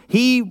faithful,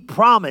 he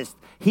promised.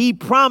 He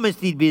promised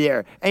he'd be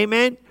there.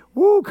 Amen.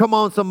 Woo, come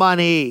on,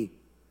 somebody.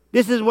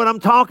 This is what I'm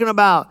talking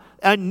about.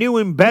 A new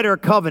and better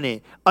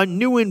covenant. A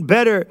new and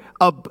better,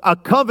 a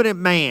covenant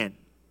man.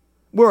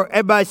 Where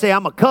everybody say,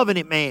 I'm a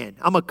covenant man.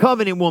 I'm a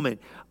covenant woman.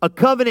 A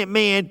covenant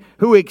man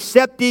who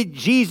accepted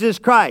Jesus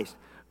Christ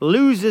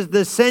loses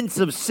the sense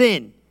of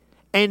sin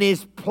and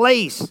his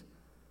place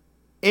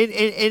in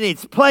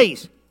its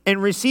place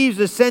and receives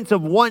a sense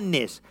of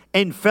oneness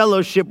and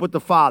fellowship with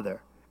the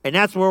Father. And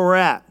that's where we're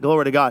at.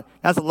 Glory to God.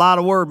 That's a lot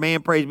of word,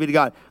 man. Praise be to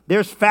God.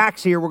 There's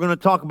facts here we're going to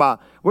talk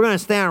about. We're going to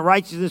stay on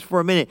righteousness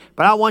for a minute.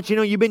 But I want you to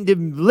know you've been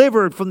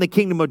delivered from the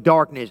kingdom of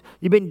darkness.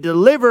 You've been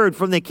delivered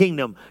from the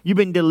kingdom. You've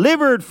been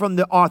delivered from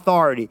the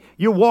authority.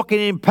 You're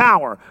walking in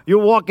power. You're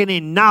walking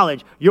in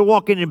knowledge. You're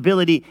walking in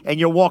ability. And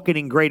you're walking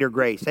in greater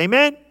grace.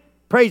 Amen?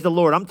 Praise the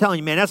Lord. I'm telling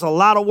you, man, that's a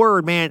lot of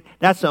word, man.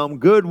 That's some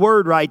good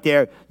word right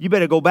there. You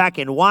better go back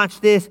and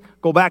watch this.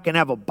 Go back and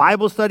have a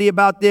Bible study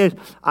about this.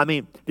 I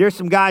mean, there's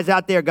some guys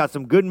out there got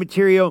some good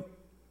material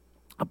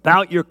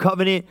about your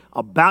covenant,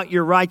 about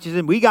your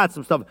righteousness. We got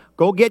some stuff.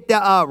 Go get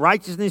the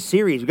righteousness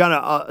series. We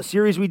got a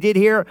series we did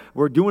here.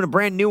 We're doing a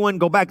brand new one.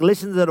 Go back,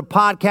 listen to the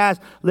podcast,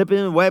 listen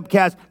to the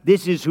webcast.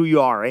 This is who you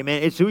are.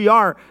 Amen. It's who you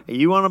are.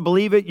 You want to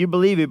believe it, you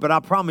believe it. But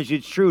I promise you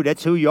it's true.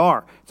 That's who you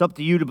are. It's up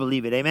to you to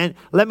believe it. Amen.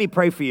 Let me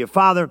pray for you.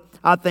 Father,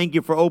 I thank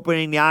you for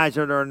opening the eyes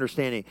of their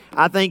understanding.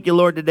 I thank you,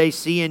 Lord, that they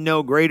see and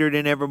know greater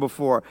than ever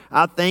before.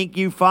 I thank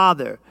you,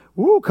 Father.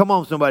 Woo, come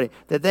on, somebody.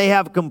 That they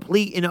have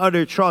complete and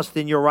utter trust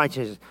in your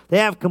righteousness. They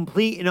have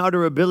complete and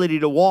utter ability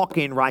to walk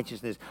in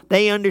righteousness.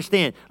 They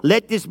understand.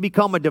 Let this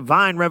become a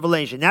divine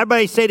revelation.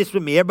 Everybody say this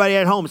with me. Everybody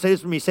at home, say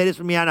this with me. Say this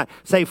with me.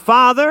 Say,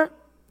 Father,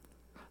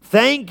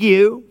 thank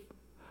you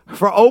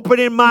for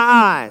opening my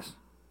eyes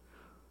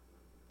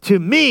to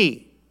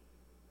me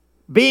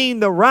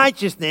being the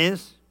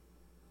righteousness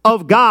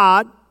of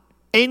God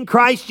in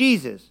Christ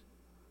Jesus.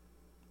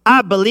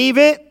 I believe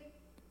it.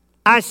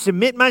 I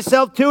submit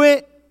myself to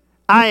it.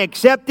 I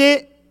accept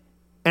it.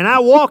 And I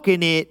walk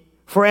in it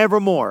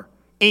forevermore.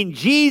 In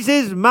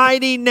Jesus'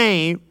 mighty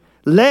name,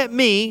 let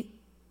me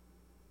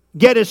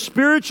get a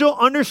spiritual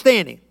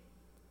understanding,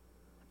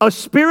 a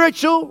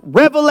spiritual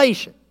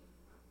revelation,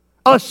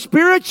 a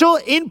spiritual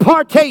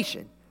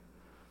impartation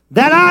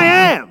that I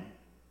am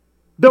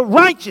the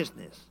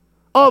righteousness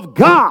of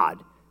God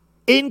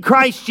in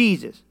Christ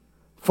Jesus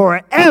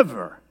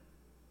forever.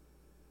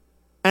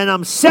 And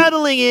I'm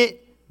settling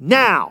it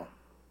now,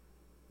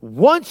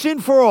 once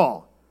and for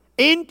all,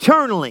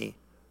 internally,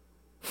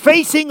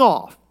 facing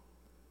off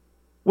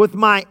with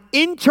my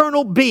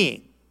internal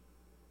being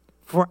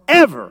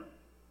forever,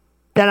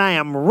 that I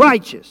am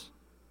righteous.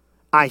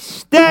 I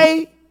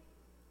stay,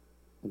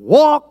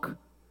 walk,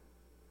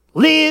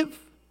 live,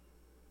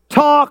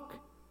 talk,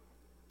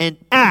 and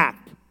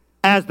act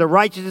as the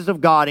righteousness of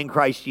God in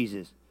Christ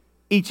Jesus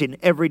each and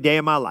every day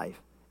of my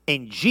life.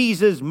 In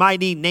Jesus'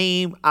 mighty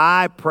name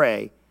I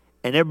pray.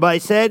 And everybody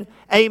said,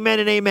 amen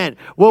and amen.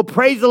 Well,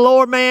 praise the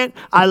Lord, man.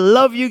 I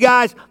love you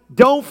guys.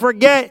 Don't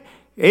forget,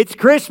 it's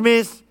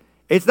Christmas.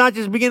 It's not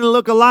just beginning to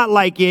look a lot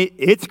like it.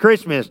 It's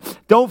Christmas.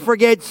 Don't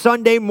forget,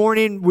 Sunday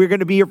morning, we're going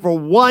to be here for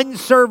one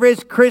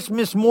service,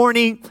 Christmas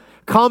morning.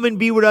 Come and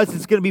be with us.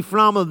 It's going to be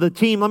phenomenal. The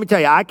team, let me tell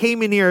you, I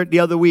came in here the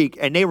other week,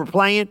 and they were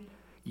playing.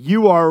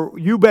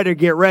 You better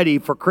get ready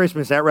for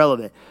Christmas at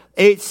Relevant.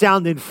 It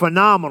sounded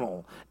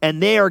phenomenal.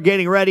 And they are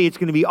getting ready. It's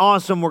going to be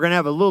awesome. We're going to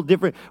have a little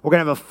different. We're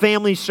going to have a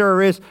family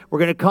service. We're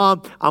going to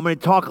come. I'm going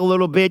to talk a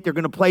little bit. They're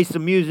going to play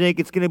some music.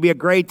 It's going to be a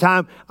great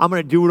time. I'm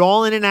going to do it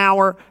all in an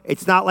hour.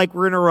 It's not like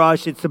we're in a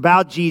rush. It's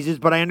about Jesus.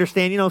 But I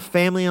understand,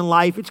 family and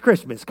life. It's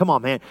Christmas. Come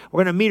on, man. We're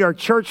going to meet our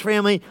church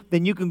family.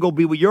 Then you can go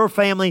be with your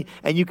family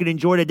and you can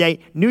enjoy the day.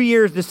 New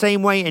Year's the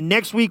same way. And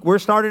next week, we're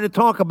starting to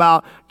talk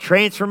about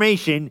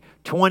Transformation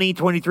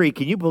 2023.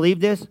 Can you believe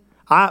this?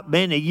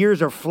 Man, the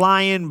years are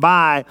flying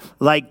by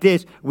like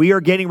this. We are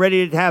getting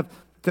ready to have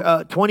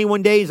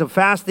 21 days of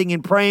fasting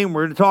and praying.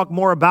 We're going to talk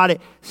more about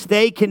it.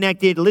 Stay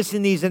connected.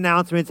 Listen to these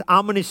announcements.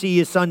 I'm going to see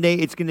you Sunday.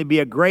 It's going to be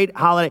a great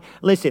holiday.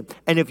 Listen,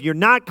 and if you're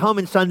not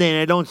coming Sunday and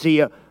I don't see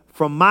you,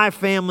 from my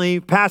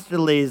family, Pastor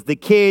Liz, the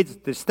kids,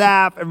 the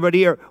staff, everybody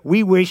here,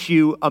 we wish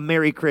you a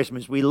Merry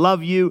Christmas. We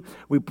love you.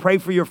 We pray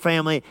for your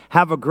family.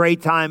 Have a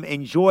great time.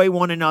 Enjoy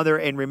one another.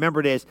 And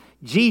remember this,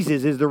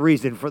 Jesus is the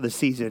reason for the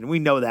season. We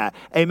know that.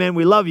 Amen.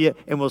 We love you,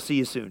 and we'll see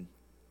you soon.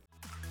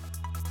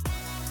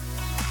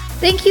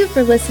 Thank you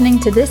for listening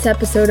to this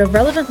episode of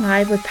Relevant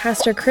Live with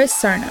Pastor Chris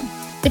Sarno.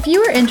 If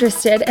you are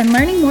interested in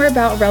learning more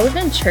about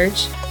Relevant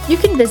Church, you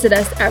can visit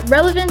us at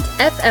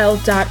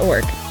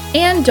relevantfl.org.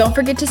 And don't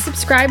forget to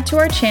subscribe to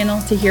our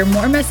channel to hear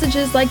more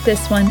messages like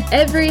this one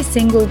every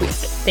single week.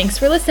 Thanks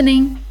for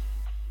listening.